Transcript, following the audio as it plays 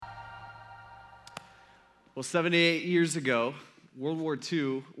Well, 78 years ago, World War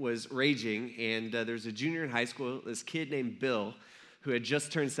II was raging, and there's a junior in high school, this kid named Bill, who had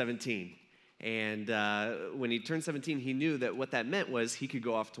just turned 17. And when he turned 17, he knew that what that meant was he could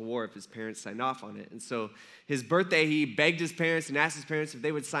go off to war if his parents signed off on it. And so his birthday, he begged his parents and asked his parents if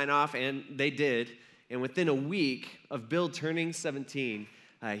they would sign off, and they did. And within a week of Bill turning 17,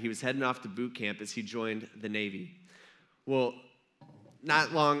 he was heading off to boot camp as he joined the Navy. Well,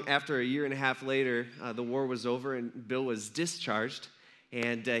 not long after, a year and a half later, the war was over and Bill was discharged,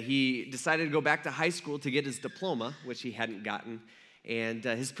 and he decided to go back to high school to get his diploma, which he hadn't gotten. And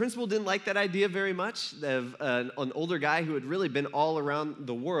his principal didn't like that idea very much, of an older guy who had really been all around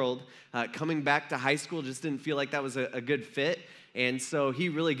the world. Coming back to high school just didn't feel like that was a good fit, and so he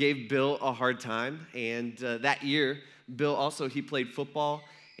really gave Bill a hard time. And that year, Bill also, he played football,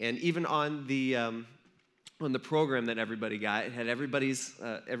 and even on the program that everybody got, it had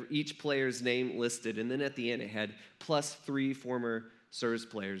each player's name listed, and then at the end it had plus 3 former service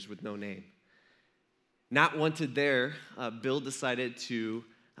players with no name. Not wanted there, Bill decided to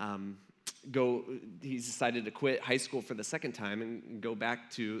he decided to quit high school for the second time and go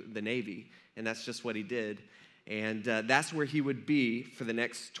back to the Navy, and that's just what he did. And that's where he would be for the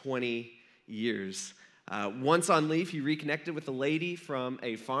next 20 years. Once on leave, he reconnected with a lady from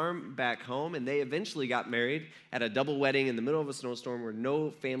a farm back home, and they eventually got married at a double wedding in the middle of a snowstorm where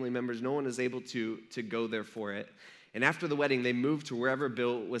no family members, no one was able to go there for it. And after the wedding, they moved to wherever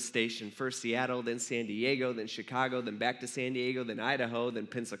Bill was stationed. First Seattle, then San Diego, then Chicago, then back to San Diego, then Idaho, then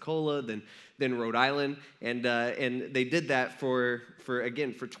Pensacola, then Rhode Island. And they did that for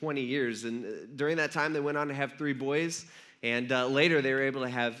 20 years. And during that time, they went on to have 3 boys. And later, they were able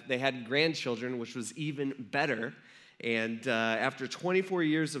to they had grandchildren, which was even better. And after 24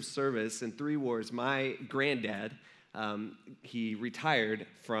 years of service and 3 wars, my granddad, he retired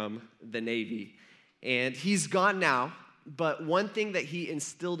from the Navy. And he's gone now, but one thing that he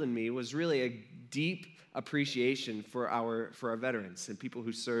instilled in me was really a deep appreciation for our veterans and people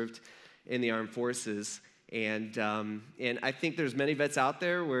who served in the armed forces. And I think there's many vets out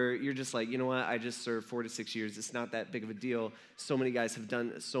there where you're just like, you know what, I just served 4 to 6 years. It's not that big of a deal. So many guys have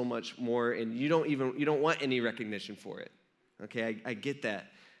done so much more, and you don't want any recognition for it. Okay, I get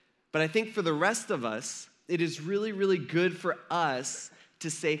that. But I think for the rest of us, it is really, really good for us to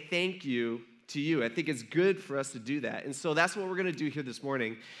say thank you to you. I think it's good for us to do that. And so that's what we're going to do here this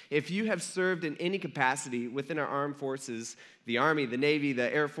morning. If you have served in any capacity within our armed forces, the Army, the Navy,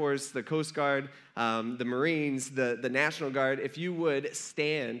 the Air Force, the Coast Guard, the Marines, the National Guard, if you would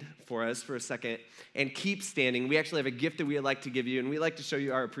stand for us for a second and keep standing. We actually have a gift that we would like to give you, and we'd like to show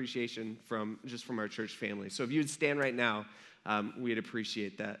you our appreciation from our church family. So if you would stand right now, we'd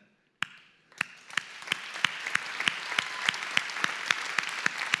appreciate that.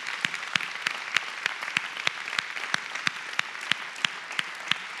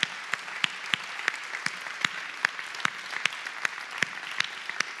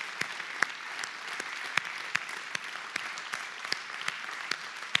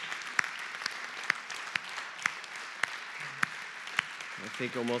 I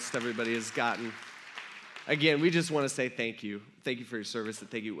think almost everybody has gotten. Again, we just want to say thank you. Thank you for your service,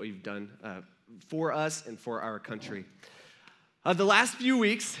 and thank you for what you've done for us and for our country. The last few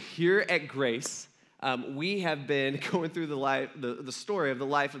weeks here at Grace, we have been going through the story of the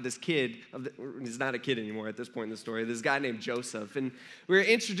life of this kid. He's not a kid anymore at this point in the story. This guy named Joseph. And we were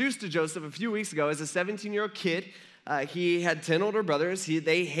introduced to Joseph a few weeks ago as a 17-year-old kid. He had 10 older brothers.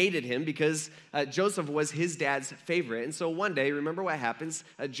 They hated him because Joseph was his dad's favorite. And so one day, remember what happens?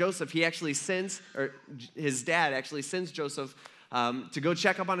 His dad actually sends Joseph to go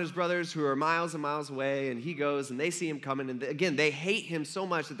check up on his brothers who are miles and miles away. And he goes, and they see him coming. And again, they hate him so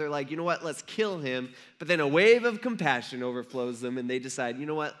much that they're like, you know what, let's kill him. But then a wave of compassion overflows them, and they decide, you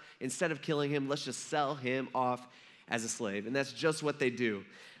know what, instead of killing him, let's just sell him off as a slave. And that's just what they do.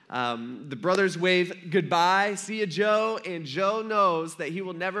 The brothers wave goodbye, see ya, Joe, and Joe knows that he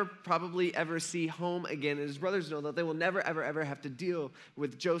will never probably ever see home again, and his brothers know that they will never, ever, ever have to deal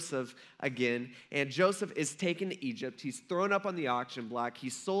with Joseph again, and Joseph is taken to Egypt. He's thrown up on the auction block.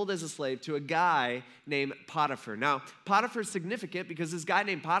 He's sold as a slave to a guy named Potiphar. Now, Potiphar is significant because this guy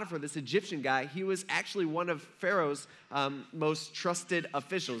named Potiphar, this Egyptian guy, he was actually one of Pharaoh's most trusted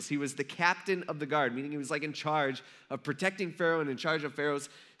officials. He was the captain of the guard, meaning he was like in charge of protecting Pharaoh and in charge of Pharaoh's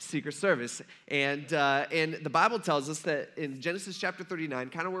Secret Service. And the Bible tells us that in Genesis chapter 39,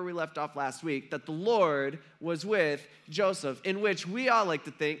 kind of where we left off last week, that the Lord was with Joseph, in which we all like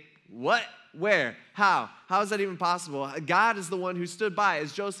to think, what? Where? How? How is that even possible? God is the one who stood by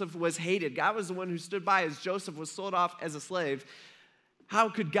as Joseph was hated. God was the one who stood by as Joseph was sold off as a slave. How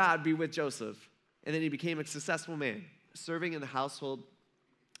could God be with Joseph? and then he became a successful man, serving in the household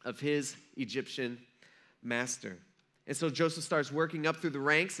of his Egyptian master. And so Joseph starts working up through the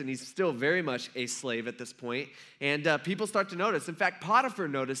ranks, and he's still very much a slave at this point. And people start to notice. In fact, Potiphar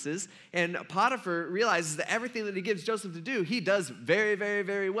notices, and Potiphar realizes that everything that he gives Joseph to do, he does very, very,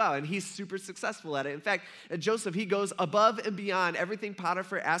 very well, and he's super successful at it. In fact, Joseph, he goes above and beyond everything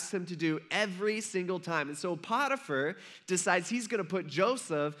Potiphar asks him to do every single time. And so Potiphar decides he's going to put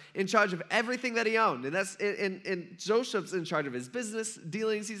Joseph in charge of everything that he owned. And Joseph's in charge of his business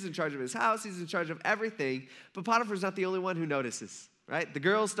dealings, he's in charge of his house, he's in charge of everything. But Potiphar's not the only one who notices, right? The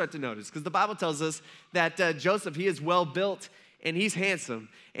girls start to notice because the Bible tells us that Joseph, he is well built and he's handsome.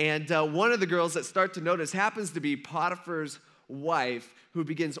 And one of the girls that start to notice happens to be Potiphar's wife, who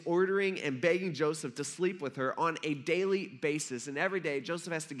begins ordering and begging Joseph to sleep with her on a daily basis. And every day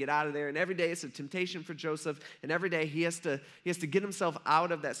Joseph has to get out of there, and every day it's a temptation for Joseph, and every day he has to get himself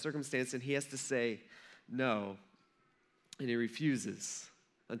out of that circumstance, and he has to say no, and he refuses.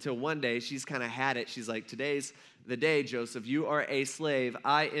 Until one day, she's kind of had it. She's like, today's the day, Joseph. You are a slave.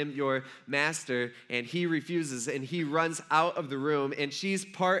 I am your master. And he refuses, and he runs out of the room. And she's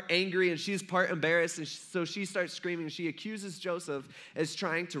part angry, and she's part embarrassed. And so she starts screaming. She accuses Joseph as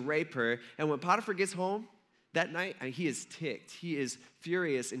trying to rape her. And when Potiphar gets home that night, he is ticked. He is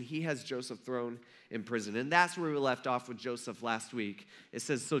furious, and he has Joseph thrown in prison. And that's where we left off with Joseph last week. It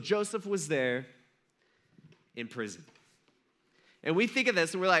says, so Joseph was there in prison. And we think of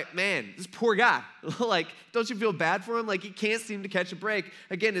this and we're like, man, this poor guy. Like, don't you feel bad for him? Like, he can't seem to catch a break.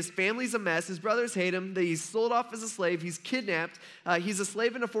 Again, his family's a mess. His brothers hate him. He's sold off as a slave. He's kidnapped. He's a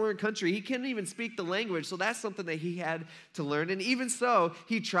slave in a foreign country. He can't even speak the language. So that's something that he had to learn. And even so,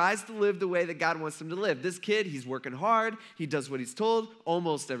 he tries to live the way that God wants him to live. This kid, he's working hard. He does what he's told,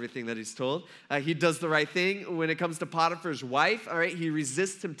 almost everything that he's told. He does the right thing when it comes to Potiphar's wife. All right, he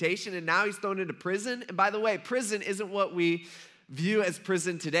resists temptation, and now he's thrown into prison. And by the way, prison isn't what we view as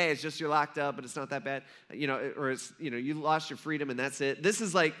prison today. It's just you're locked up, but it's not that bad, or it's, you lost your freedom and that's it. This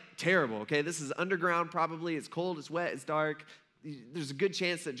is like terrible, okay? This is underground probably. It's cold, it's wet, it's dark. There's a good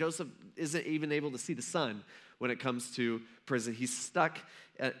chance that Joseph isn't even able to see the sun when it comes to prison. He's stuck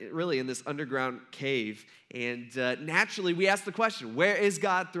really in this underground cave. And naturally, we ask the question, where is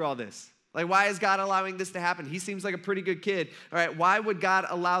God through all this? Like, why is God allowing this to happen? He seems like a pretty good kid. All right, why would God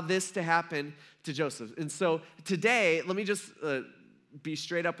allow this to happen to Joseph? And so today, let me just be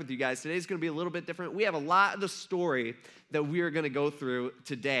straight up with you guys. Today's going to be a little bit different. We have a lot of the story that we are going to go through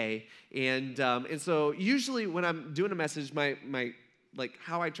today. And so usually when I'm doing a message, my like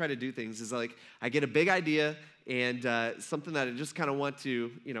how I try to do things is like I get a big idea and something that I just kind of want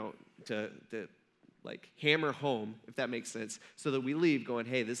to, to like hammer home, if that makes sense, so that we leave going,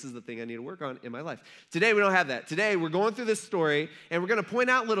 hey, this is the thing I need to work on in my life. Today, we don't have that. Today, we're going through this story, and we're going to point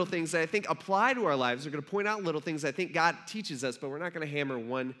out little things that I think apply to our lives. We're going to point out little things I think God teaches us, but we're not going to hammer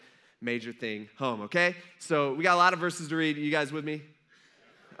one major thing home, okay? So we got a lot of verses to read. You guys with me?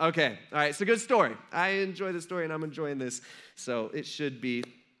 Okay. All right. So good story. I enjoy the story, and I'm enjoying this, so it should be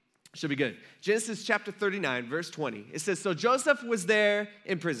good. Genesis chapter 39, verse 20. It says, so Joseph was there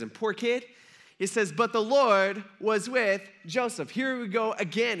in prison. Poor kid. It says, but the Lord was with Joseph. Here we go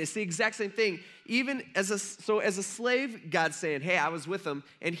again. It's the exact same thing. Even as a slave, God's saying, hey, I was with him.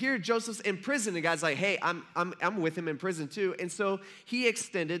 And here Joseph's in prison, and God's like, hey, I'm with him in prison too. And so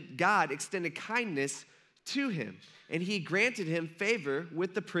God extended kindness to him. And he granted him favor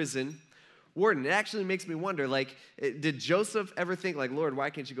with the prison warden. It actually makes me wonder, like, did Joseph ever think, like, Lord,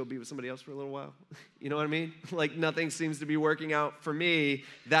 why can't you go be with somebody else for a little while? You know what I mean? Like, nothing seems to be working out for me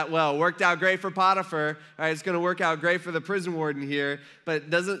that well. Worked out great for Potiphar. All right, it's going to work out great for the prison warden here, but it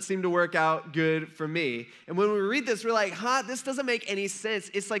doesn't seem to work out good for me. And when we read this, we're like, this doesn't make any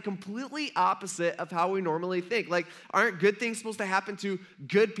sense. It's like completely opposite of how we normally think. Like, aren't good things supposed to happen to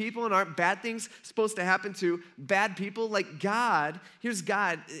good people, and aren't bad things supposed to happen to bad people? Like, here's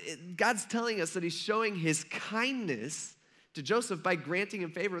God. God's telling us that he's showing his kindness to Joseph by granting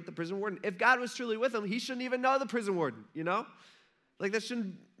him favor with the prison warden. If God was truly with him, he shouldn't even know the prison warden, Like,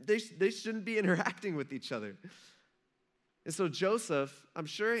 they shouldn't be interacting with each other. And so Joseph, I'm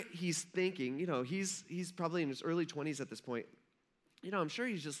sure he's thinking, he's probably in his early 20s at this point. I'm sure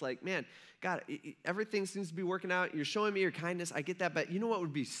he's just like, man, God, everything seems to be working out. You're showing me your kindness. I get that, but you know what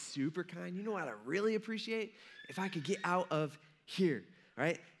would be super kind? You know what I really appreciate? If I could get out of here.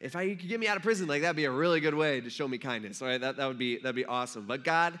 Right? If you could get me out of prison, like that'd be a really good way to show me kindness. All right, that'd be awesome. But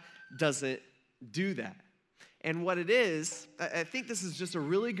God doesn't do that. And what it is, I think this is just a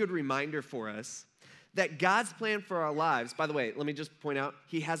really good reminder for us that God's plan for our lives. By the way, let me just point out,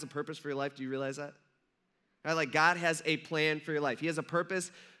 he has a purpose for your life. Do you realize that? Right? Like God has a plan for your life. He has a purpose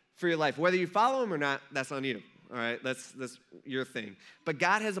for your life. Whether you follow him or not, that's on you. All right, that's your thing. But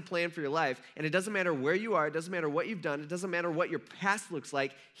God has a plan for your life, and it doesn't matter where you are, it doesn't matter what you've done, it doesn't matter what your past looks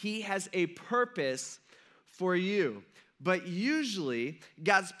like. He has a purpose for you. But usually,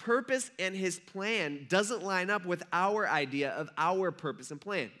 God's purpose and his plan doesn't line up with our idea of our purpose and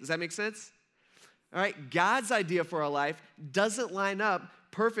plan. Does that make sense? All right, God's idea for our life doesn't line up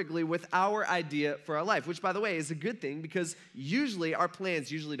perfectly with our idea for our life, which, by the way, is a good thing because usually our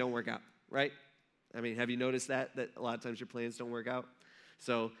plans usually don't work out, right? I mean, have you noticed that a lot of times your plans don't work out?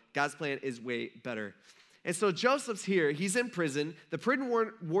 So God's plan is way better. And so Joseph's here. He's in prison. The prison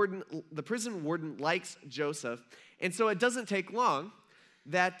warden likes Joseph. And so it doesn't take long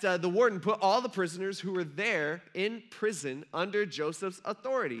that the warden put all the prisoners who were there in prison under Joseph's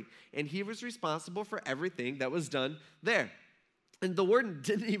authority. And he was responsible for everything that was done there. And the warden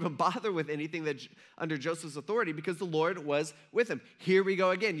didn't even bother with anything that under Joseph's authority because the Lord was with him. Here we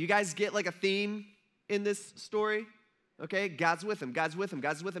go again. You guys get like a theme in this story? Okay, God's with him, God's with him,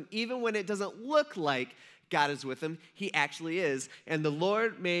 God's with him. Even when it doesn't look like God is with him, he actually is. And the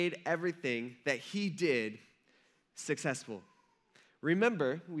Lord made everything that he did successful.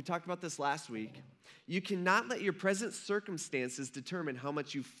 Remember, we talked about this last week, you cannot let your present circumstances determine how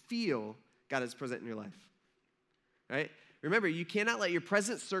much you feel God is present in your life. Right? Remember, you cannot let your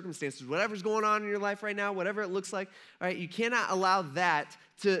present circumstances, whatever's going on in your life right now, whatever it looks like, all right, you cannot allow that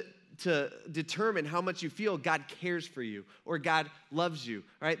to determine how much you feel God cares for you or God loves you,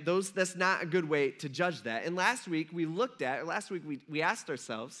 all right? That's not a good way to judge that. And last week we asked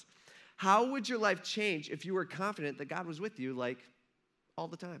ourselves, how would your life change if you were confident that God was with you, like, all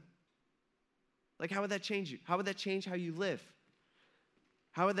the time? Like, how would that change you? How would that change how you live?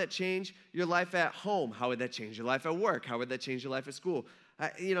 How would that change your life at home? How would that change your life at work? How would that change your life at school?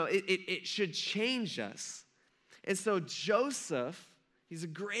 It should change us. And so Joseph, he's a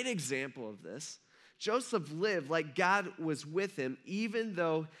great example of this. Joseph lived like God was with him, even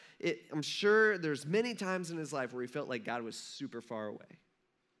though I'm sure there's many times in his life where he felt like God was super far away.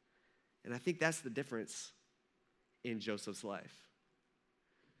 And I think that's the difference in Joseph's life.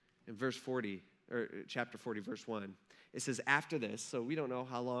 In chapter 40, verse 1, it says, after this, so we don't know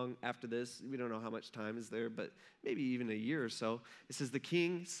how long after this, we don't know how much time is there, but maybe even a year or so. It says the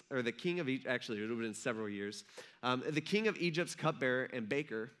king of Egypt, actually it would have been several years, the king of Egypt's cupbearer and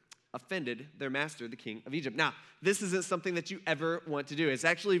baker offended their master, the king of Egypt. Now, this isn't something that you ever want to do. It's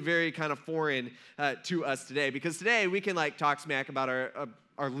actually very kind of foreign to us today, because today we can like talk smack about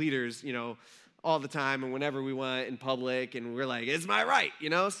our leaders, all the time and whenever we want in public, and we're like, it's my right,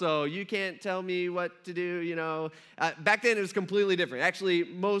 so you can't tell me what to do, Back then it was completely different. Actually,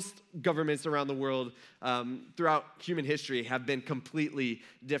 most governments around the world throughout human history have been completely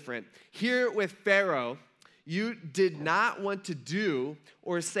different. Here with Pharaoh, you did not want to do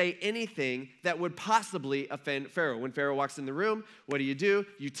or say anything that would possibly offend Pharaoh. When Pharaoh walks in the room, what do?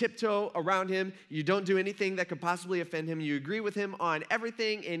 You tiptoe around him. You don't do anything that could possibly offend him. You agree with him on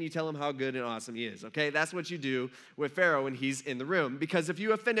everything, and you tell him how good and awesome he is, okay? That's what you do with Pharaoh when he's in the room. Because if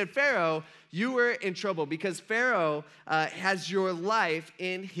you offended Pharaoh, you were in trouble, because Pharaoh has your life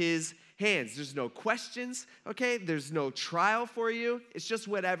in his hands. There's no questions, okay? There's no trial for you. It's just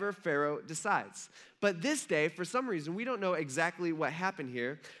whatever Pharaoh decides. But this day, for some reason, we don't know exactly what happened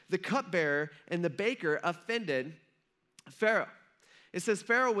here, the cupbearer and the baker offended Pharaoh. It says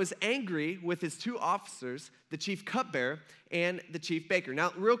Pharaoh was angry with his two officers, the chief cupbearer and the chief baker.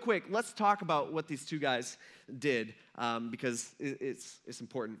 Now, real quick, let's talk about what these two guys did, because it's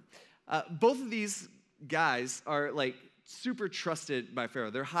important. Both of these guys are like super trusted by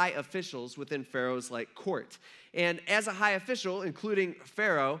Pharaoh. They're high officials within Pharaoh's like court. And as a high official, including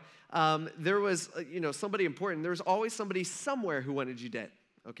Pharaoh, there was somebody important. There was always somebody somewhere who wanted you dead.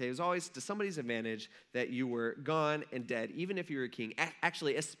 Okay, it was always to somebody's advantage that you were gone and dead, even if you were a king.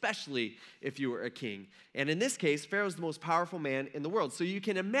 Actually, especially if you were a king. And in this case, Pharaoh's the most powerful man in the world. So you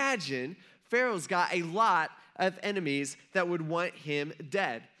can imagine Pharaoh's got a lot of enemies that would want him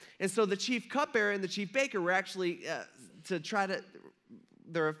dead. And so the chief cupbearer and the chief baker were actually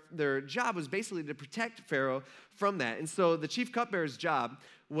their job was basically to protect Pharaoh from that. And so the chief cupbearer's job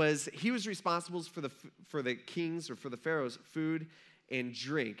was he was responsible for the king's or for the Pharaoh's food and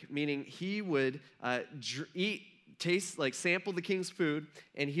drink, meaning he would sample the king's food,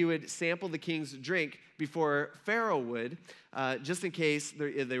 and he would sample the king's drink, before Pharaoh would, just in case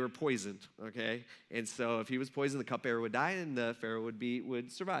they were poisoned, okay? And so if he was poisoned, the cupbearer would die, and the Pharaoh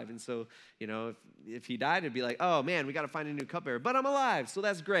would survive. And so, if he died, it'd be like, oh, man, we got to find a new cupbearer. But I'm alive, so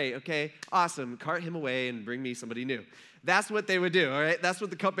that's great, okay? Awesome. Cart him away and bring me somebody new. That's what they would do, all right? That's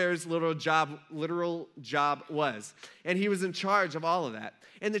what the cupbearer's literal job was. And he was in charge of all of that.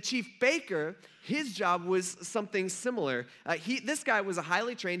 And the chief baker, his job was something similar. This guy was a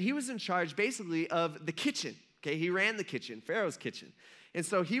highly trained. He was in charge, basically, of the kitchen, okay? He ran the kitchen, Pharaoh's kitchen. And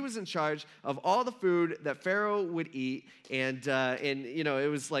so he was in charge of all the food that Pharaoh would eat. And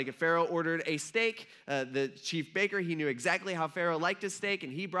it was like if Pharaoh ordered a steak, the chief baker, he knew exactly how Pharaoh liked his steak,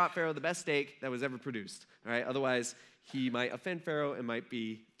 and he brought Pharaoh the best steak that was ever produced, all right? Otherwise, he might offend Pharaoh and might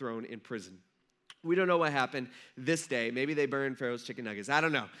be thrown in prison. We don't know what happened this day. Maybe they burned Pharaoh's chicken nuggets. I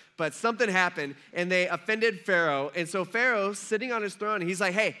don't know. But something happened, and they offended Pharaoh. And so Pharaoh, sitting on his throne, he's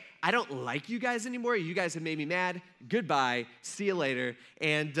like, hey, I don't like you guys anymore. You guys have made me mad. Goodbye. See you later.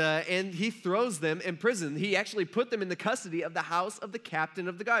 And he throws them in prison. He actually put them in the custody of the house of the captain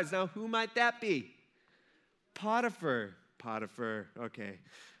of the guards. Now, who might that be? Potiphar. Okay.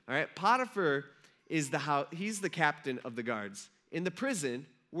 All right. Potiphar he's the captain of the guards in the prison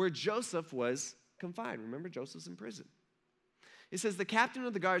where Joseph was confined. Remember, Joseph's in prison. It says the captain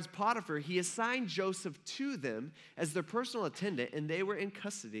of the guards, Potiphar, he assigned Joseph to them as their personal attendant, and they were in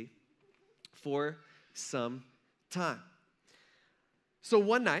custody for some time. So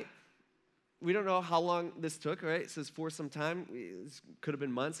one night, we don't know how long this took, right? It says for some time. It could have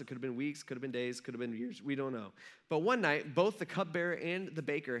been months, it could have been weeks, could have been days, could have been years. We don't know. But one night, both the cupbearer and the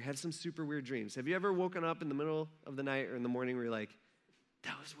baker had some super weird dreams. Have you ever woken up in the middle of the night or in the morning where you're like,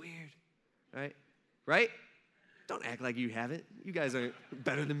 that was weird, right? Right? Don't act like you haven't. You guys aren't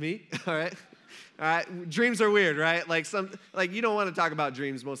better than me, all right? All right, dreams are weird, right? Like you don't want to talk about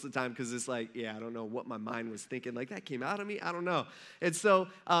dreams most of the time because it's like, yeah, I don't know what my mind was thinking. Like that came out of me, I don't know. And so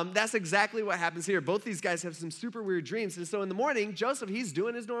that's exactly what happens here. Both these guys have some super weird dreams. And so in the morning, Joseph, he's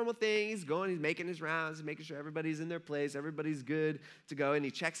doing his normal thing. He's making his rounds, he's making sure everybody's in their place, everybody's good to go. And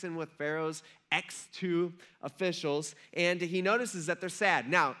he checks in with Pharaoh's X2 officials, and he notices that they're sad.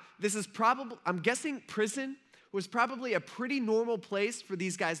 Now, this is probably, I'm guessing prison was probably a pretty normal place for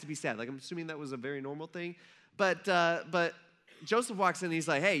these guys to be sad. Like, I'm assuming that was a very normal thing. But Joseph walks in and he's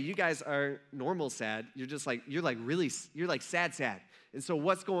like, hey, you guys are normal sad. You're sad. And so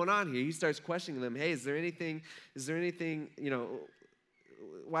what's going on here? He starts questioning them. Hey, is there anything,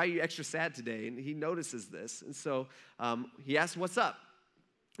 why are you extra sad today? And he notices this. And so he asks, what's up?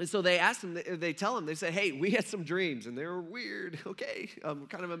 And so they asked him, they tell him, they say, hey, we had some dreams, and they were weird, okay? I'm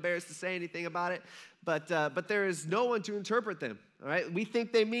kind of embarrassed to say anything about it, but there is no one to interpret them, all right? We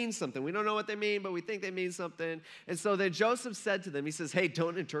think they mean something. We don't know what they mean, but we think they mean something. And so then Joseph said to them, he says, hey,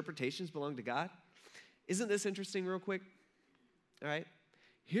 don't interpretations belong to God? Isn't this interesting real quick? All right?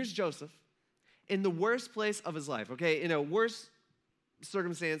 Here's Joseph in the worst place of his life, okay? In a worse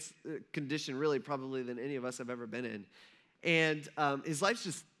circumstance, condition, really, probably than any of us have ever been in. And his life's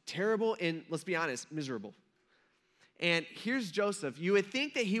just terrible and, let's be honest, miserable. And here's Joseph. You would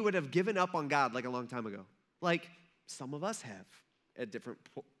think that he would have given up on God like a long time ago. Like some of us have at different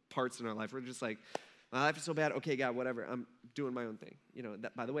parts in our life. We're just like, my life is so bad. Okay, God, whatever. I'm doing my own thing.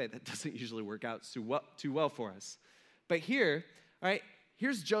 That, by the way, that doesn't usually work out too well for us. But here, all right,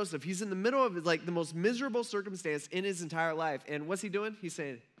 here's Joseph. He's in the middle of like the most miserable circumstance in his entire life. And what's he doing? He's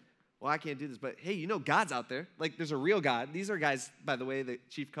saying, well, I can't do this, but hey, God's out there. Like, there's a real God. These are guys, by the way, the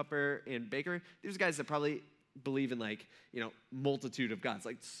chief cupbearer and baker. These are guys that probably believe in, like, multitude of gods,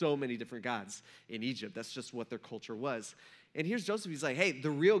 like so many different gods in Egypt. That's just what their culture was. And here's Joseph. He's like, hey,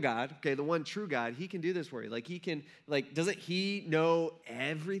 the real God, okay, the one true God, he can do this for you. Like, he can, like, doesn't he know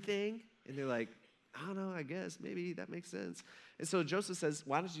everything? And they're like, I don't know, I guess. Maybe that makes sense. And so Joseph says,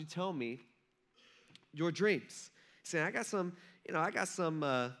 why don't you tell me your dreams? He's saying, I got some,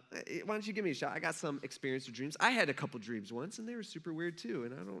 why don't you give me a shot? I got some experience with dreams. I had a couple dreams once, and they were super weird too,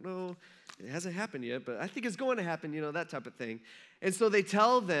 and I don't know, it hasn't happened yet, but I think it's going to happen, that type of thing. And so they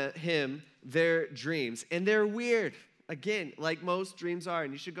tell him their dreams, and they're weird. Again, like most dreams are,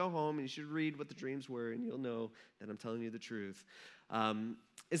 and you should go home, and you should read what the dreams were, and you'll know that I'm telling you the truth. And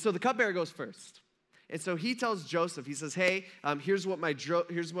so the cupbearer goes first. And so he tells Joseph, he says, hey, here's what my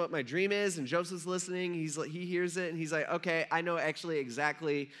dream is. And Joseph's listening. He hears it, and he's like, okay, I know actually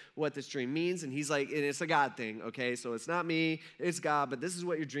exactly what this dream means. And he's like, and it's a God thing, okay? So it's not me, it's God, but this is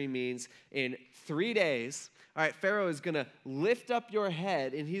what your dream means. In 3 days, all right, Pharaoh is going to lift up your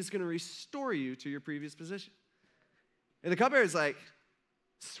head, and he's going to restore you to your previous position. And the cupbearer is like,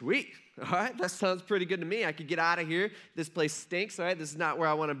 Sweet. All right, that sounds pretty good to me. I could get out of here. This place stinks. All right, this is not where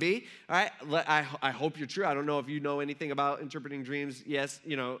I want to be. All right, I hope you're true. I don't know if you know anything about interpreting dreams, yes,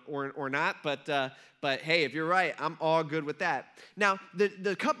 or not. But hey, if you're right, I'm all good with that. Now,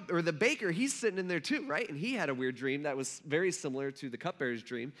 the baker, he's sitting in there too, right? And he had a weird dream that was very similar to the cupbearer's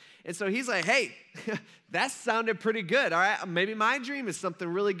dream. And so he's like, hey, that sounded pretty good. All right, maybe my dream is something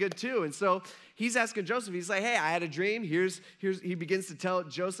really good too. And so he's asking Joseph, he's like, hey, I had a dream. He begins to tell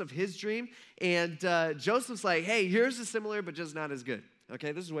Joseph his dream. And Joseph's like, hey, yours is similar, but just not as good.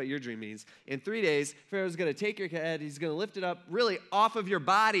 Okay, this is what your dream means. In 3 days, Pharaoh's going to take your head, he's going to lift it up really off of your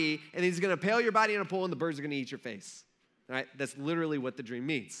body, and he's going to impale your body in a pole, and the birds are going to eat your face. All right, that's literally what the dream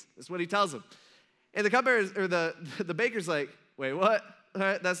means. That's what he tells him. And the cupbearer, or the baker's like, wait, what? All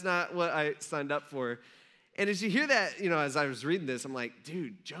right, that's not what I signed up for. And as you hear that, as I was reading this, I'm like,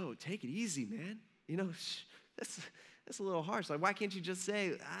 dude, Joe, take it easy, man. That's a little harsh. Like, why can't you just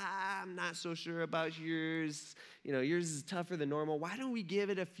say, I'm not so sure about yours. Yours is tougher than normal. Why don't we give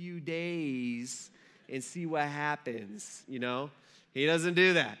it a few days and see what happens, He doesn't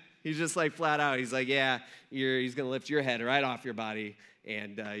do that. He's just like flat out. He's like, yeah, he's going to lift your head right off your body,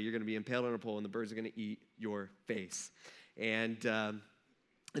 and you're going to be impaled on a pole, and the birds are going to eat your face. And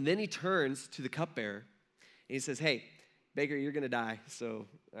then he turns to the cupbearer, and he says, hey, baker, you're going to die, so,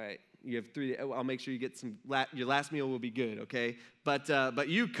 all right. You have 3 days. I'll make sure you get your last meal will be good, okay? But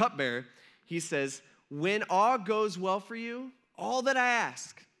you, cupbearer, he says, when all goes well for you, all that I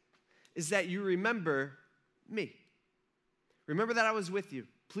ask is that you remember me. Remember that I was with you.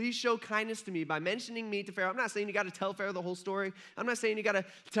 Please show kindness to me by mentioning me to Pharaoh. I'm not saying you got to tell Pharaoh the whole story. I'm not saying you got to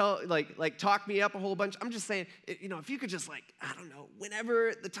tell, talk me up a whole bunch. I'm just saying, if you could just I don't know,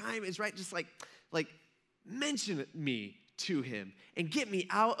 whenever the time is right, just mention me to him and get me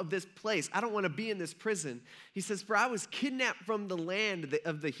out of this place. I don't want to be in this prison. He says, for I was kidnapped from the land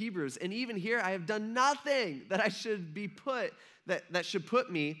of the Hebrews, and even here I have done nothing that I should be put, that should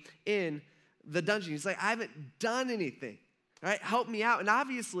put me in the dungeon. He's like, I haven't done anything. All right, help me out. And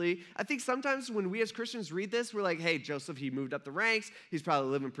obviously, I think sometimes when we as Christians read this, we're like, hey, Joseph, he moved up the ranks. He's probably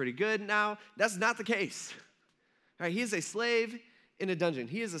living pretty good now. That's not the case. All right, he is a slave in a dungeon.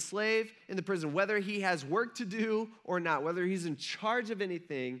 He is a slave in the prison, whether he has work to do or not, whether he's in charge of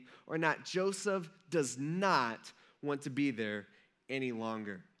anything or not. Joseph does not want to be there any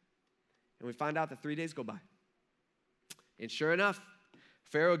longer. And we find out that 3 days go by. And sure enough,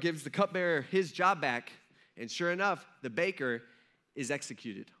 Pharaoh gives the cupbearer his job back. And sure enough, the baker is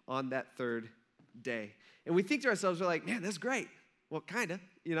executed on that third day. And we think to ourselves, we're like, man, that's great. Well, kind of,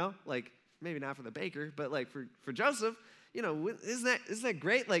 maybe not for the baker, but for Joseph, isn't that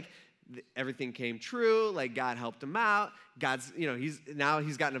great? Everything came true. God helped him out.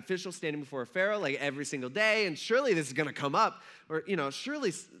 He's got an official standing before Pharaoh every single day, and surely this is going to come up, or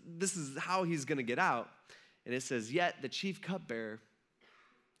surely this is how he's going to get out. And it says, yet the chief cupbearer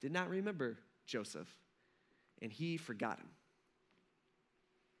did not remember Joseph, and he forgot him.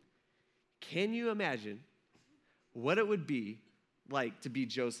 Can you imagine what it would be like to be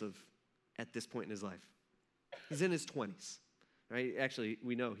Joseph at this point in his life? He's in his 20s, right? Actually,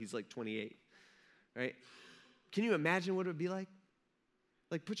 we know he's 28, right? Can you imagine what it would be like?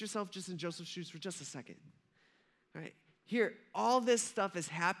 Put yourself just in Joseph's shoes for just a second, right? Here, all this stuff has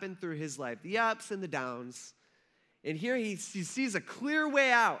happened through his life, the ups and the downs. And here he sees a clear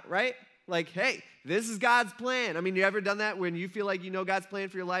way out, right? Hey, this is God's plan. I mean, you ever done that when you feel like you know God's plan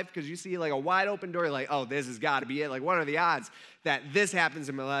for your life because you see a wide open door, you're oh, this has got to be it. What are the odds that this happens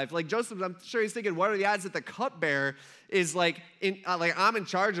in my life? Joseph, I'm sure he's thinking, what are the odds that the cupbearer is I'm in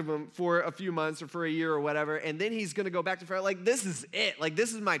charge of him for a few months or for a year or whatever, and then he's going to go back to Pharaoh. This is it.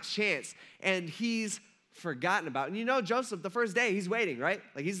 This is my chance. And he's forgotten about it. And Joseph, the first day, he's waiting, right?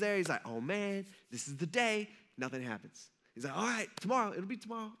 He's there. He's like, oh, man, this is the day. Nothing happens. He's like, all right, tomorrow. It'll be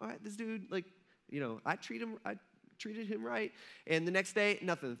tomorrow. All right, this dude, I treated him right. And the next day,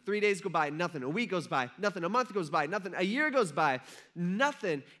 nothing. 3 days go by, nothing. A week goes by, nothing. A month goes by, nothing. A year goes by,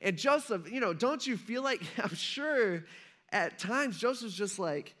 nothing. And Joseph, don't you feel I'm sure at times Joseph's just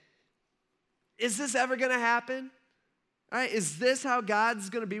is this ever going to happen? All right, is this how God's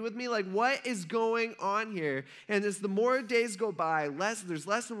going to be with me? What is going on here? And as the more days go by, there's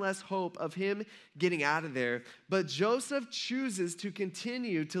less and less hope of him getting out of there. But Joseph chooses to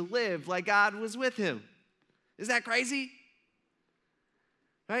continue to live like God was with him. Is that crazy?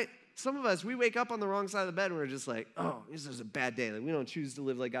 Right? Some of us, we wake up on the wrong side of the bed and we're just oh, this is a bad day. We don't choose to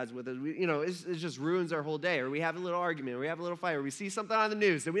live like God's with us. It just ruins our whole day. Or we have a little argument, or we have a little fight, or we see something on the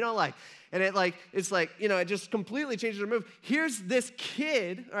news that we don't like. And it just completely changes our mood. Here's this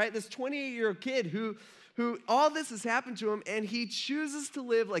kid, all right, this 28-year-old kid who who all this has happened to him, and he chooses to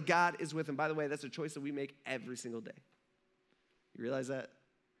live like God is with him. By the way, that's a choice that we make every single day. You realize that?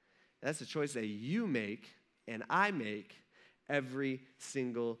 That's a choice that you make and I make every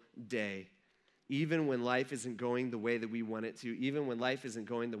single day. Even when life isn't going the way that we want it to, even when life isn't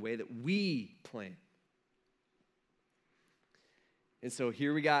going the way that we plan. And so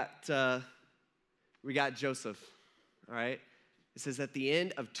here we got Joseph, all right? It says at the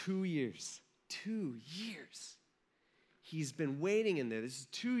end of 2 years, he's been waiting in there. This is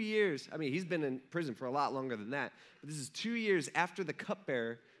 2 years. I mean, he's been in prison for a lot longer than that. But this is 2 years after the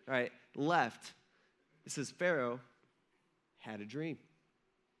cupbearer, all right, left. It says Pharaoh had a dream.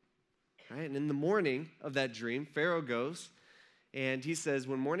 Right? And in the morning of that dream, Pharaoh goes, and he says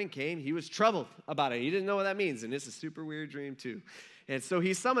when morning came, he was troubled about it. He didn't know what that means, and it's a super weird dream too. And so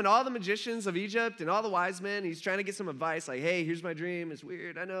he summoned all the magicians of Egypt and all the wise men. He's trying to get some advice, like, hey, here's my dream. It's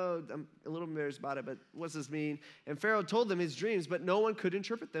weird. I know I'm a little embarrassed about it, but what's this mean? And Pharaoh told them his dreams, but no one could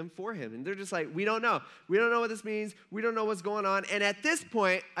interpret them for him. And they're just like, we don't know. We don't know what this means. We don't know what's going on. And at this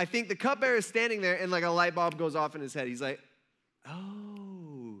point, I think the cupbearer is standing there, and like a light bulb goes off in his head. He's like,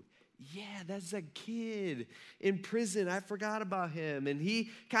 oh, yeah, that's a kid in prison. I forgot about him. And he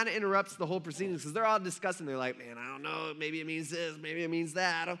kind of interrupts the whole proceedings because they're all discussing. They're like, man, I don't know. Maybe it means this. Maybe it means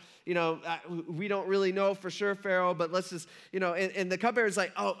that. We don't really know for sure, Pharaoh, but let's just, and the cupbearer is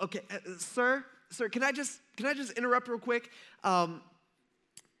like, oh, okay, sir, can I just interrupt real quick? I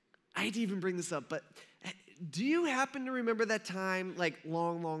hate to even bring this up, but do you happen to remember that time, like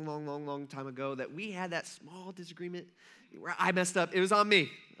long time ago, that we had that small disagreement where I messed up? It was on me,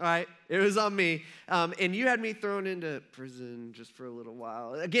 all right? It was on me. And you had me thrown into prison just for a little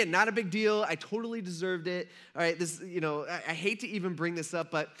while. Again, not a big deal. I totally deserved it. All right, I hate to even bring this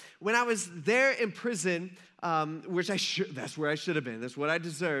up, but when I was there in prison, that's where I should have been. That's what I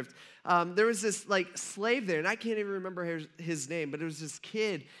deserved. There was this slave there, and I can't even remember his name, but it was this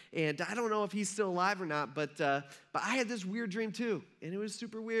kid, and I don't know if he's still alive or not, but I had this weird dream too, and it was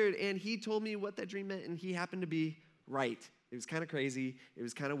super weird, and he told me what that dream meant, and he happened to be right. It was kind of crazy. It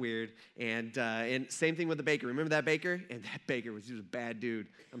was kind of weird. And same thing with the baker. Remember that baker? And that baker he was a bad dude.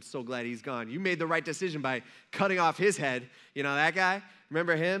 I'm so glad he's gone. You made the right decision by cutting off his head. You know that guy?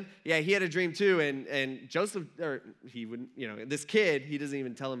 Remember him? Yeah, he had a dream too. And Joseph, or he wouldn't, this kid, he doesn't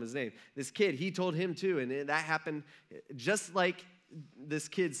even tell him his name. This kid, he told him too. And that happened just like this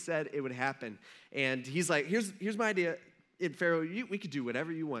kid said it would happen. And he's like, here's my idea. And Pharaoh, we could do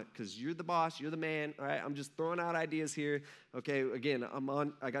whatever you want because you're the boss, you're the man, all right? I'm just throwing out ideas here. Okay, again,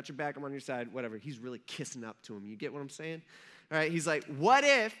 I got your back, I'm on your side, whatever. He's really kissing up to him. You get what I'm saying? All right, he's like, what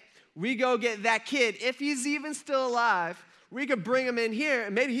if we go get that kid, if he's even still alive, we could bring him in here,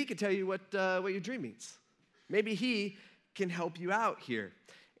 and maybe he could tell you what your dream means. Maybe he can help you out here.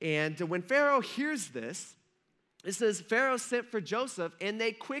 And when Pharaoh hears this, it says Pharaoh sent for Joseph, and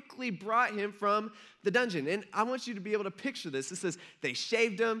they quickly brought him from the dungeon. And I want you to be able to picture this. It says they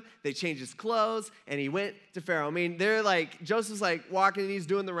shaved him, they changed his clothes, and he went to Pharaoh. I mean, they're like, Joseph's like walking, and he's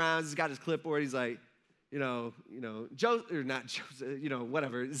doing the rounds. He's got his clipboard. He's like,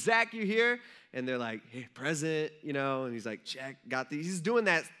 whatever. Zach, you here? And they're like, hey, present, and he's like, check, got these. He's doing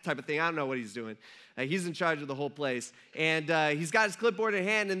that type of thing. I don't know what he's doing. He's in charge of the whole place. And he's got his clipboard in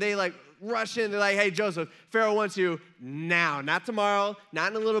hand, and they rush in. They're like, hey, Joseph, Pharaoh wants you now, not tomorrow, not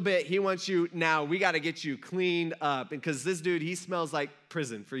in a little bit. He wants you now. We got to get you cleaned up. Because this dude, he smells like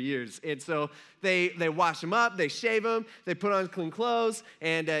prison for years. And so they wash him up, they shave him, they put on clean clothes,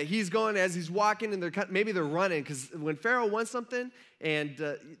 and he's going as he's walking, and maybe they're running, because when Pharaoh wants something, and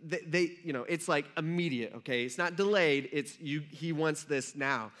it's like immediate, okay? It's not delayed, he wants this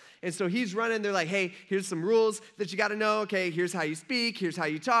now. And so he's running, they're like, hey, here's some rules that you got to know, okay? Here's how you speak, here's how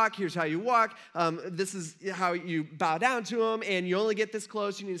you talk, here's how you walk, this is how you bow down to him, and you only get this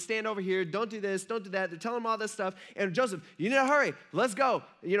close, you need to stand over here, don't do this, don't do that. They're telling him all this stuff, and Joseph, you need to hurry, let's go,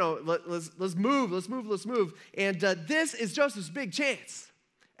 let's move. And this is Joseph's big chance.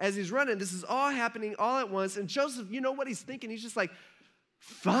 As he's running, this is all happening all at once, and Joseph, you know what he's thinking? He's just like,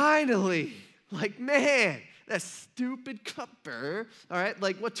 finally, man, that stupid cupbearer, all right,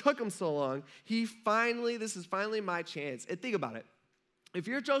 what took him so long? This is finally my chance. And think about it. If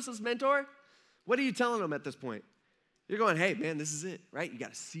you're Joseph's mentor, what are you telling him at this point? You're going, hey, man, this is it, right? You got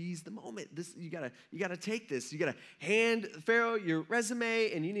to seize the moment. You got to take this. You got to hand Pharaoh your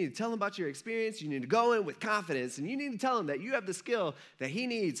resume, and you need to tell him about your experience. You need to go in with confidence, and you need to tell him that you have the skill that he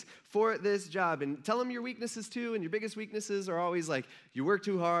needs for this job. And tell him your weaknesses too, and your biggest weaknesses are always you work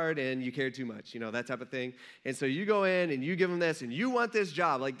too hard and you care too much, that type of thing. And so you go in and you give him this, and you want this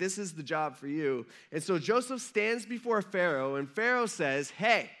job. This is the job for you. And so Joseph stands before Pharaoh, and Pharaoh says,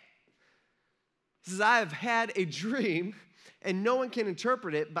 hey, He says, I have had a dream, and no one can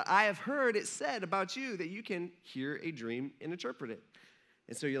interpret it, but I have heard it said about you that you can hear a dream and interpret it.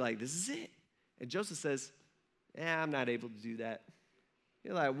 And so you're like, this is it. And Joseph says, I'm not able to do that.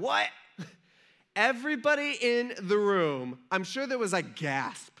 You're like, what? Everybody in the room, I'm sure there was a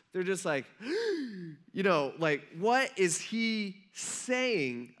gasp. They're just like, like, what is he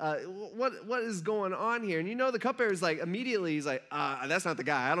saying? What is going on here? And the cupbearer is like, immediately, he's like, that's not the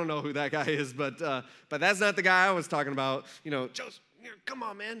guy. I don't know who that guy is, but that's not the guy I was talking about. Joseph, come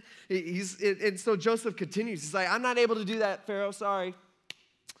on, man. And so Joseph continues. He's like, I'm not able to do that, Pharaoh, sorry.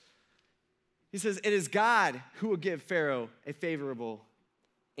 He says, it is God who will give Pharaoh a favorable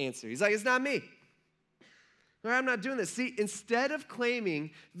answer. He's like, it's not me. Or I'm not doing this. See, instead of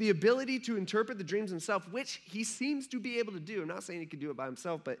claiming the ability to interpret the dreams himself, which he seems to be able to do, I'm not saying he can do it by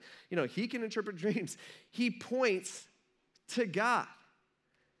himself, but, he can interpret dreams, he points to God.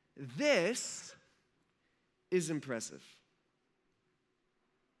 This is impressive.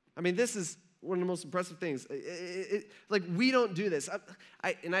 I mean, this is one of the most impressive things. We don't do this.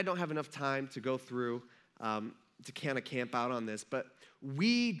 I don't have enough time to go through to kind of camp out on this, but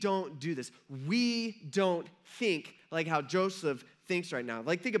we don't do this. We don't think like how Joseph thinks right now.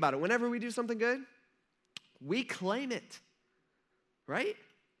 Think about it. Whenever we do something good, we claim it, right?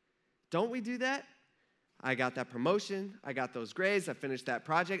 Don't we do that? I got that promotion. I got those grades. I finished that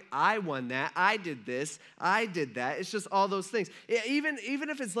project. I won that. I did this. I did that. It's just all those things. Even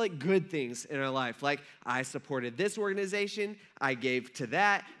if it's good things in our life, like I supported this organization. I gave to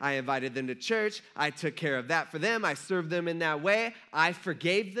that. I invited them to church. I took care of that for them. I served them in that way. I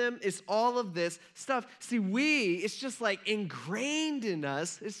forgave them. It's all of this stuff. See, it's just ingrained in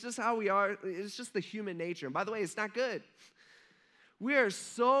us. It's just how we are. It's just the human nature. And by the way, it's not good. We are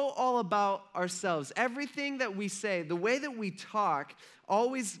so all about ourselves. Everything that we say, the way that we talk,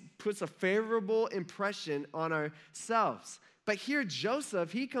 always puts a favorable impression on ourselves. But here,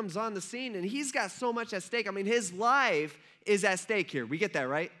 Joseph, he comes on the scene, and he's got so much at stake. I mean, his life is at stake here. We get that,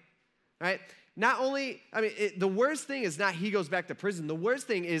 right? Right? Not only, the worst thing is not he goes back to prison. The worst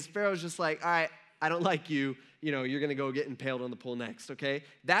thing is Pharaoh's just like, all right, I don't like you. You're going to go get impaled on the pole next, okay?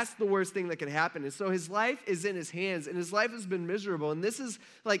 That's the worst thing that can happen. And so his life is in his hands, and his life has been miserable. And this is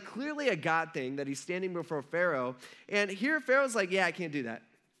clearly a God thing that he's standing before Pharaoh. And here Pharaoh's like, yeah, I can't do that.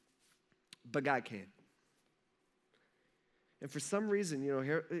 But God can. And for some reason,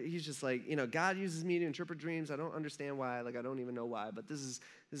 here he's just like, God uses me to interpret dreams. I don't understand why. I don't even know why. But this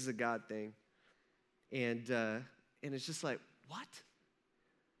is a God thing. And it's just like, what?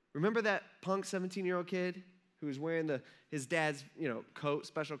 Remember that punk 17-year-old kid who was wearing his dad's, coat,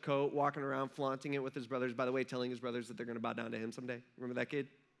 special coat, walking around flaunting it with his brothers, by the way, telling his brothers that they're going to bow down to him someday? Remember that kid?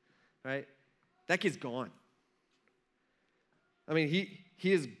 Right? That kid's gone. I mean,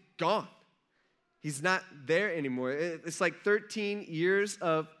 he is gone. He's not there anymore. It's 13 years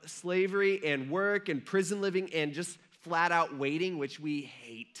of slavery and work and prison living and just flat out waiting, which we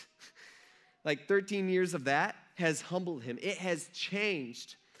hate. 13 years of that has humbled him. It has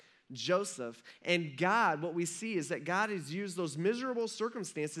changed Joseph. And God, what we see is that God has used those miserable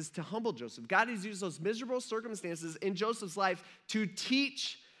circumstances to humble Joseph. God has used those miserable circumstances in Joseph's life to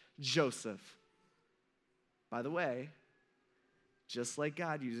teach Joseph. By the way, just like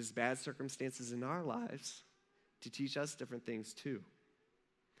God uses bad circumstances in our lives to teach us different things too.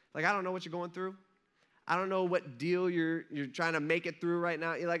 I don't know what you're going through. I don't know what deal you're trying to make it through right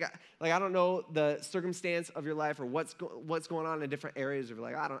now. I don't know the circumstance of your life or what's going on in different areas of your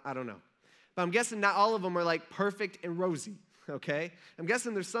life. I don't know. But I'm guessing not all of them are perfect and rosy, okay? I'm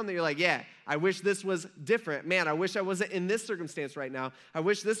guessing there's some that you're like, yeah, I wish this was different. Man, I wish I wasn't in this circumstance right now. I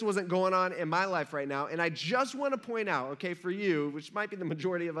wish this wasn't going on in my life right now. And I just want to point out, okay, for you, which might be the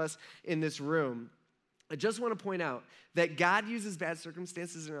majority of us in this room, I just want to point out that God uses bad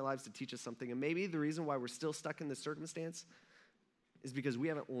circumstances in our lives to teach us something. And maybe the reason why we're still stuck in this circumstance is because we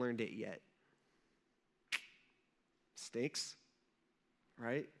haven't learned it yet. Stinks,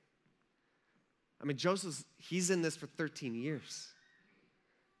 right? Joseph, he's in this for 13 years.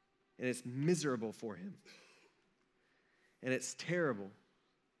 And it's miserable for him. And it's terrible.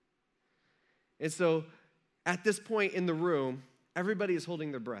 And so at this point in the room, everybody is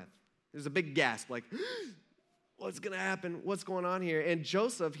holding their breath. There's a big gasp, what's going to happen? What's going on here? And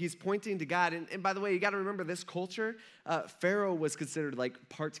Joseph, he's pointing to God. And by the way, you got to remember this culture, Pharaoh was considered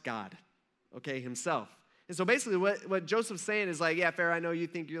part God, okay, himself. And so basically what Joseph's saying is yeah, Pharaoh, I know you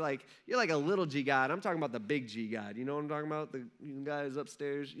think you're a little G God. I'm talking about the big G God. You know what I'm talking about? The guy who's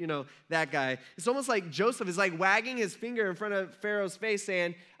upstairs, that guy. It's almost like Joseph is wagging his finger in front of Pharaoh's face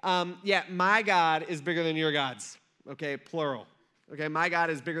saying, yeah, my God is bigger than your gods, okay, plural. Okay, my God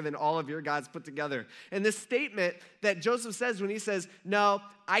is bigger than all of your gods put together. And this statement that Joseph says when he says, no,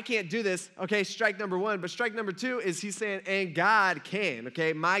 I can't do this, okay, strike number one. But strike number two is he's saying, and God can,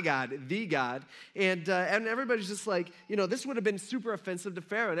 okay, my God, the God. And everybody's just like, this would have been super offensive to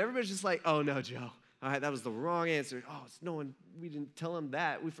Pharaoh. And everybody's just like, oh, no, Joe. All right, that was the wrong answer. Oh, we didn't tell him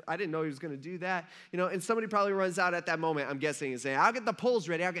that. I didn't know he was going to do that. And somebody probably runs out at that moment, I'm guessing, and saying, I'll get the poles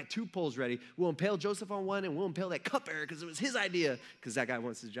ready. I'll get 2 poles ready. We'll impale Joseph on one, and we'll impale that cupbearer because it was his idea, because that guy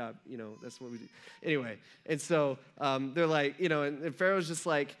wants his job. That's what we do. Anyway, and so they're like, and Pharaoh's just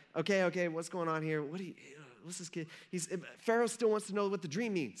like, okay, what's going on here? What's this kid? Pharaoh still wants to know what the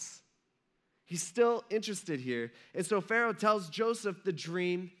dream means. He's still interested here. And so Pharaoh tells Joseph the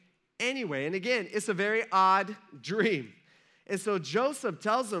dream anyway. And again, it's a very odd dream. And so Joseph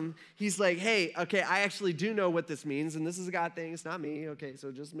tells him, he's like, hey, okay, I actually do know what this means, and this is a God thing, it's not me, okay,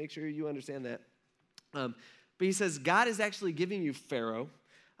 so just make sure you understand that. But he says, God is actually giving you, Pharaoh,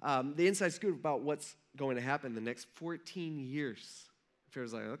 the inside scoop about what's going to happen the next 14 years.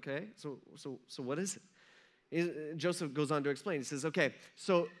 Pharaoh's like, okay, so what is it? Joseph goes on to explain. He says, okay,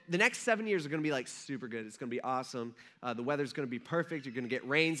 so the next 7 years are going to be like super good. It's going to be awesome. The weather's going to be perfect. You're going to get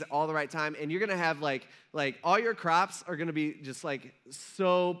rains at all the right time. And you're going to have like all your crops are going to be just like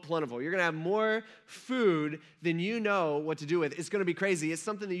so plentiful. You're going to have more food than you know what to do with. It's going to be crazy. It's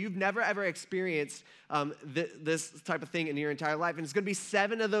something that you've never, ever experienced this type of thing in your entire life. And it's going to be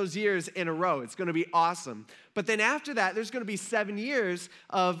 7 of those years in a row. It's going to be awesome. But then after that, there's going to be 7 years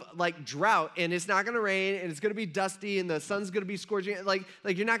of like drought, and it's not going to rain, and it's going to be dusty, and the sun's going to be scorching. Like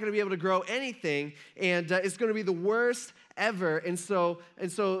you're not going to be able to grow anything, and it's going to be the worst ever. And so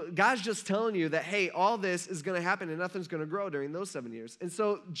God's just telling you that, hey, all this is going to happen, and nothing's going to grow during those 7 years. And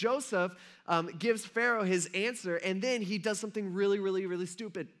so Joseph gives Pharaoh his answer, and then he does something really, really, really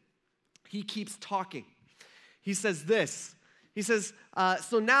stupid. He keeps talking. He says this. He says,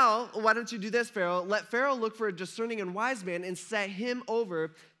 so now, why don't you do this, Pharaoh? Let Pharaoh look for a discerning and wise man and set him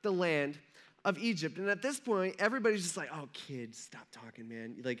over the land of Egypt. And at this point, everybody's just like, oh, kid, stop talking,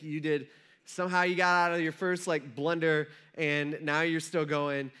 man. Like somehow you got out of your first blunder, and now you're still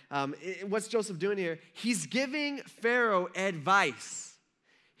going. What's Joseph doing here? He's giving Pharaoh advice.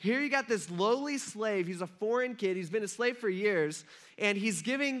 Here you got this lowly slave. He's a foreign kid. He's been a slave for years, and he's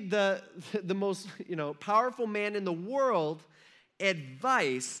giving the most powerful man in the world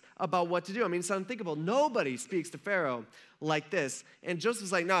advice about what to do. I mean, it's unthinkable. Nobody speaks to Pharaoh like this. And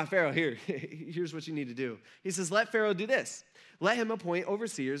Joseph's like, nah, Pharaoh, here's what you need to do. He says, let Pharaoh do this. Let him appoint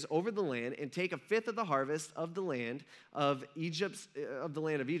overseers over the land and take 1/5 of the harvest of the land of Egypt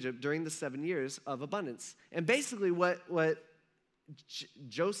during the 7 years of abundance. And basically what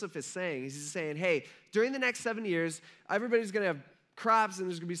Joseph is saying is he's saying, hey, during the next 7 years, everybody's going to have crops, and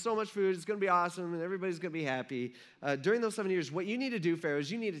there's going to be so much food. It's going to be awesome, and everybody's going to be happy. During those 7 years, what you need to do, Pharaoh,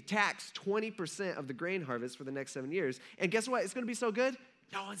 is you need to tax 20% of the grain harvest for the next 7 years. And guess what? It's going to be so good,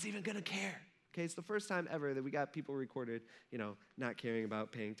 no one's even going to care. Okay, it's the first time ever that we got people recorded, not caring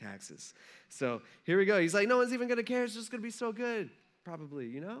about paying taxes. So here we go. He's like, no one's even going to care. It's just going to be so good,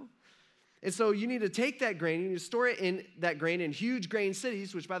 probably, And so you need to take that grain, you need to store that grain in huge grain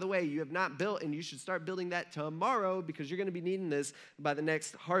cities, which, by the way, you have not built, and you should start building that tomorrow because you're going to be needing this by the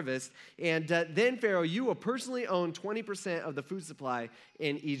next harvest. And then, Pharaoh, you will personally own 20% of the food supply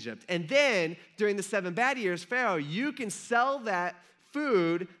in Egypt. And then, during the 7 bad years, Pharaoh, you can sell that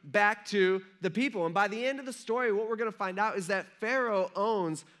food back to the people. And by the end of the story, what we're going to find out is that Pharaoh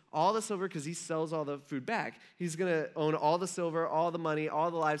owns all the silver because he sells all the food back. He's going to own all the silver, all the money,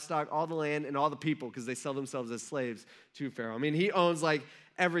 all the livestock, all the land, and all the people because they sell themselves as slaves to Pharaoh. I mean, he owns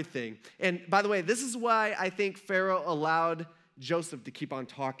everything. And by the way, this is why I think Pharaoh allowed Joseph to keep on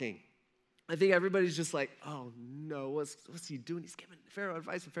talking. I think everybody's just like, oh no, what's he doing? He's giving Pharaoh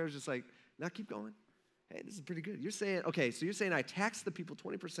advice, and Pharaoh's just like, now keep going. Hey, this is pretty good. You're saying I tax the people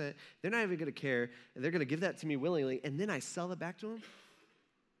 20%. They're not even going to care, and they're going to give that to me willingly, and then I sell it back to them?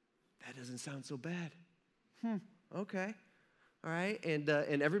 That doesn't sound so bad. Okay. All right. And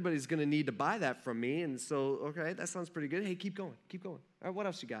everybody's going to need to buy that from me. And so, okay, that sounds pretty good. Hey, keep going. All right, what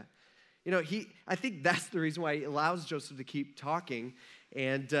else you got? I think that's the reason why he allows Joseph to keep talking.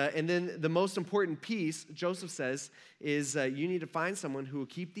 And then the most important piece, Joseph says, is you need to find someone who will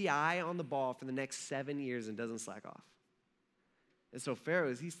keep the eye on the ball for the next 7 years and doesn't slack off. And so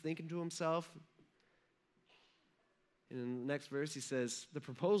Pharaoh, as he's thinking to himself, in the next verse, he says, the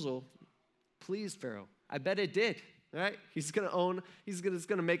proposal pleased Pharaoh. I bet it did, right? It's going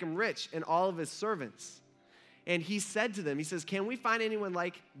to make him rich and all of his servants. And he said to them, he says, can we find anyone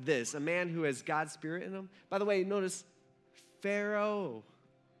like this, a man who has God's spirit in him? By the way, notice Pharaoh,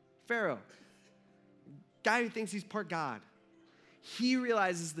 guy who thinks he's part God. he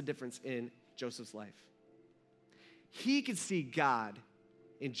realizes the difference in Joseph's life. He could see God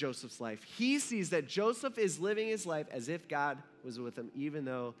in Joseph's life. He sees that Joseph is living his life as if God was with him, even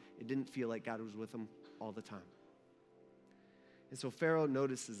though it didn't feel like God was with him all the time. And so Pharaoh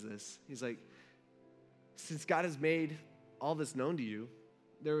notices this. He's like, since God has made all this known to you,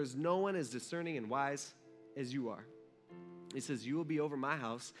 there is no one as discerning and wise as you are. He says, you will be over my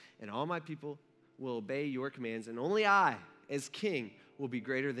house, and all my people will obey your commands, and only I, as king, will be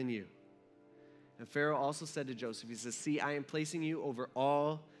greater than you. And Pharaoh also said to Joseph, he says, see, I am placing you over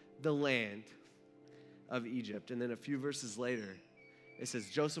all the land of Egypt. And then a few verses later, it says,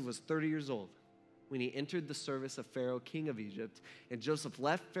 Joseph was 30 years old when he entered the service of Pharaoh, king of Egypt. And Joseph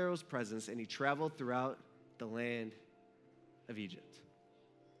left Pharaoh's presence, and he traveled throughout the land of Egypt.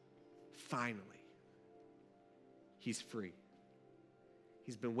 Finally, he's free.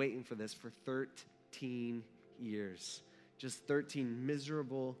 He's been waiting for this for 13 years. Just 13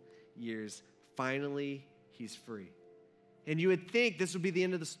 miserable years. Finally, he's free. And you would think this would be the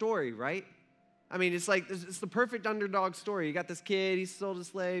end of the story, right? I mean, it's like, it's the perfect underdog story. You got this kid, he's sold a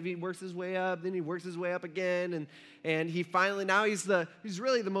slave, he works his way up, then he works his way up again, and he finally, now he's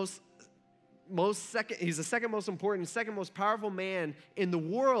really the he's the second most important, second most powerful man in the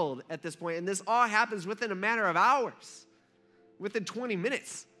world at this point. And this all happens within a matter of hours, within 20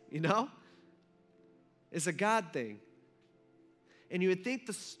 minutes, you know? It's a God thing. And you would think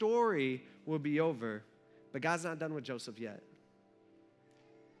the story would be over, but God's not done with Joseph yet.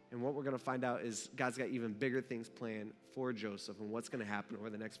 And what we're going to find out is God's got even bigger things planned for Joseph and what's going to happen over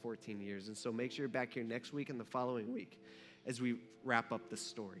the next 14 years. And so make sure you're back here next week and the following week as we wrap up this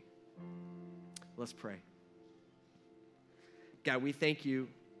story. Let's pray. God, we thank you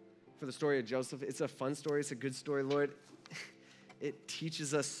for the story of Joseph. It's a fun story. It's a good story, Lord. It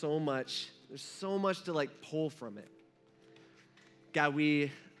teaches us so much. There's so much to pull from it. God,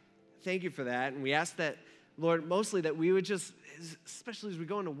 we thank you for that. And we ask that, Lord, mostly that we would just, especially as we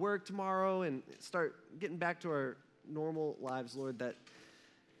go into work tomorrow and start getting back to our normal lives, Lord, that,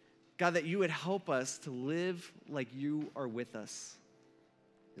 God, that you would help us to live like you are with us.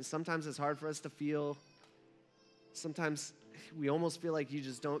 And sometimes it's hard for us to feel. Sometimes we almost feel like you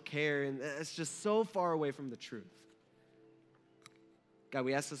just don't care, and it's just so far away from the truth. God,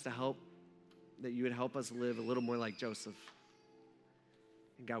 we ask us to help, that you would help us live a little more like Joseph.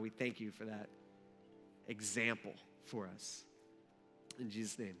 And God, we thank you for that example for us. In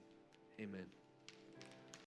Jesus' name, amen.